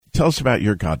Tell us about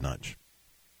your God nudge.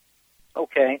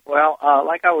 Okay. Well,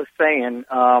 like I was saying,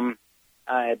 I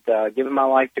had given my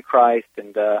life to Christ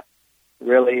and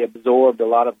really absorbed a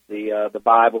lot of the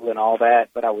Bible and all that,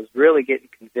 but I was really getting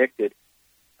convicted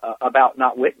about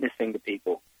not witnessing to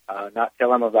people, not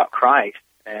telling them about Christ.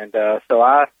 And so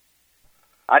I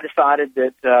decided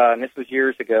that, and this was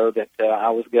years ago, that I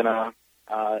was going to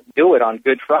do it on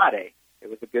Good Friday. It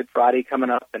was a Good Friday coming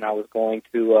up, and I was going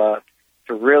to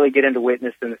really get into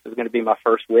witness, and this was going to be my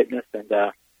first witness. And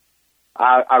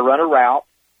I run a route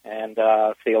and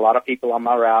see a lot of people on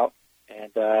my route.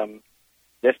 And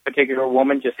this particular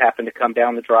woman just happened to come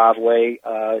down the driveway.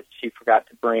 She forgot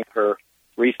to bring her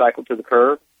recycle to the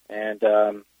curb, and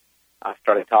I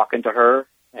started talking to her,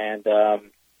 and I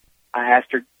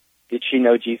asked her, did she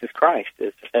know Jesus Christ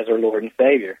as her Lord and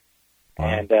Savior? Wow.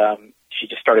 And she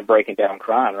just started breaking down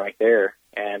crying right there.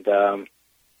 And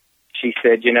she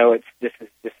said, this is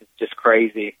just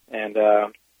crazy. And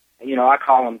I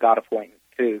call them God appointments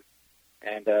too.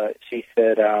 And she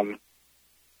said,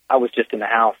 I was just in the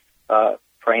house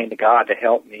praying to God to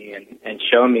help me and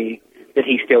show me that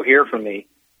He's still here for me.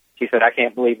 She said, I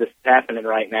can't believe this is happening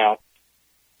right now.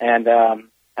 And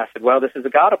I said, well, this is a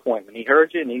God appointment. He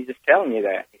heard you, and He's just telling you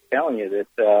that. He's telling you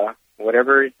that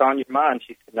whatever is on your mind.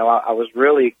 She said, no, I was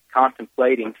really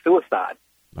contemplating suicide.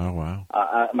 Oh,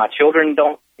 wow. My children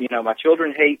my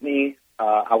children hate me.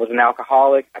 I was an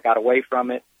alcoholic. I got away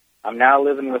from it. I'm now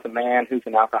living with a man who's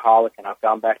an alcoholic, and I've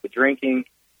gone back to drinking.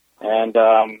 And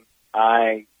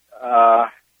I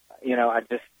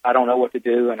don't know what to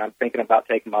do, and I'm thinking about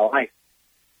taking my life.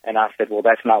 And I said, well,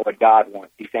 that's not what God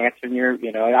wants. He's answering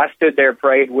and I stood there,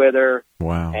 prayed with her.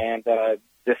 Wow. And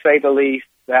to say the least,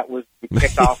 that was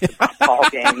kicked off the ball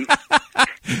game.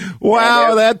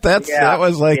 Wow, that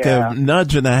was like a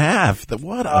nudge and a half.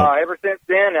 Ever since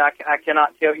then, I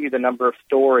cannot tell you the number of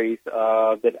stories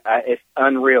it's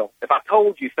unreal. If I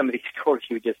told you some of these stories,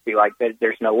 you would just be like,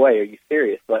 there's no way. Are you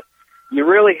serious? But you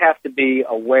really have to be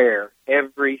aware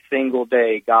every single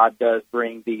day God does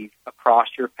bring these across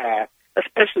your path,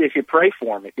 especially if you pray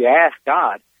for them. If you ask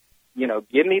God,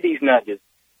 give me these nudges,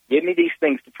 give me these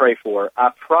things to pray for.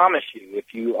 I promise you,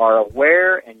 if you are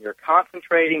aware and you're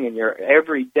concentrating and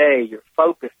every day you're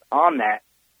focused on that,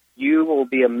 you will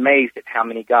be amazed at how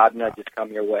many God nudges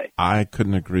come your way. I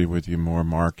couldn't agree with you more,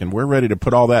 Mark. And we're ready to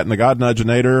put all that in the God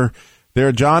Nudgeinator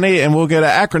there, Johnny, and we'll get an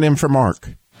acronym for Mark.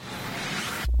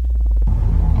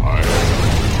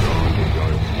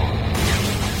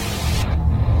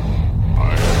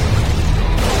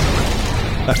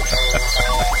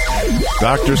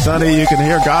 Dr. Sonny, you can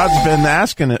hear God's been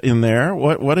asking in there.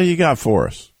 What do you got for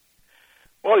us?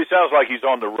 Well, he sounds like he's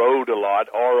on the road a lot,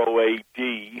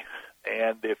 ROAD.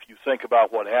 And if you think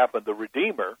about what happened, the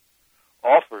Redeemer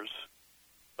offers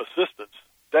assistance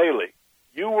daily.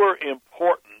 You were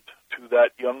important to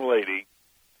that young lady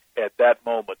at that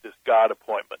moment, this God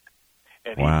appointment.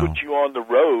 And wow. He put you on the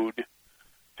road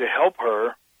to help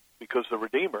her because the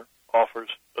Redeemer offers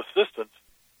assistance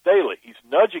daily. He's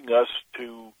nudging us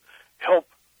to help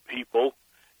people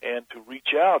and to reach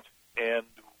out. And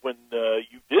when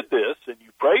you did this and you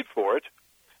prayed for it,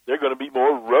 there are going to be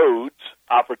more roads,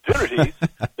 opportunities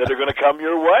that are going to come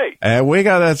your way. And we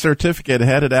got that certificate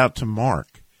headed out to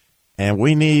Mark. And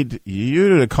we need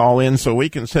you to call in so we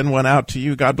can send one out to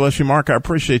you. God bless you, Mark. I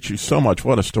appreciate you so much.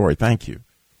 What a story. Thank you.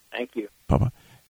 Thank you. Bye-bye.